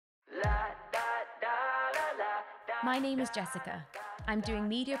My name is Jessica. I'm doing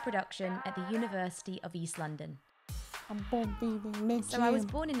media production at the University of East London. So I was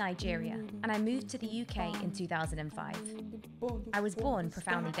born in Nigeria and I moved to the UK in 2005. I was born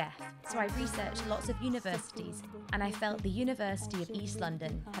profoundly deaf, so I researched lots of universities and I felt the University of East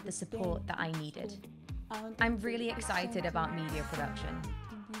London had the support that I needed. I'm really excited about media production.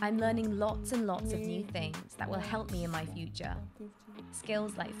 I'm learning lots and lots of new things that will help me in my future.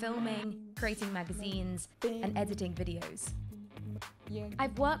 Skills like filming, creating magazines, and editing videos.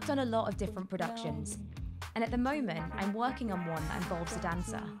 I've worked on a lot of different productions, and at the moment I'm working on one that involves a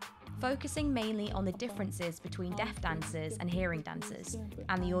dancer, focusing mainly on the differences between deaf dancers and hearing dancers,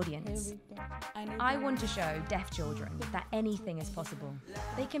 and the audience. I want to show deaf children that anything is possible.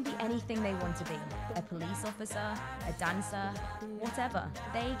 They can be anything they want to be. A police officer, a dancer, whatever.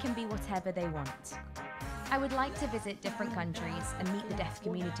 They can be whatever they want. I would like to visit different countries and meet the deaf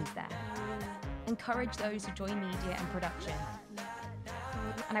communities there. Encourage those who join media and production.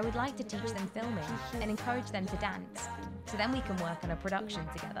 And I would like to teach them filming and encourage them to dance, so then we can work on a production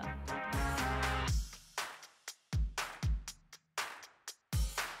together.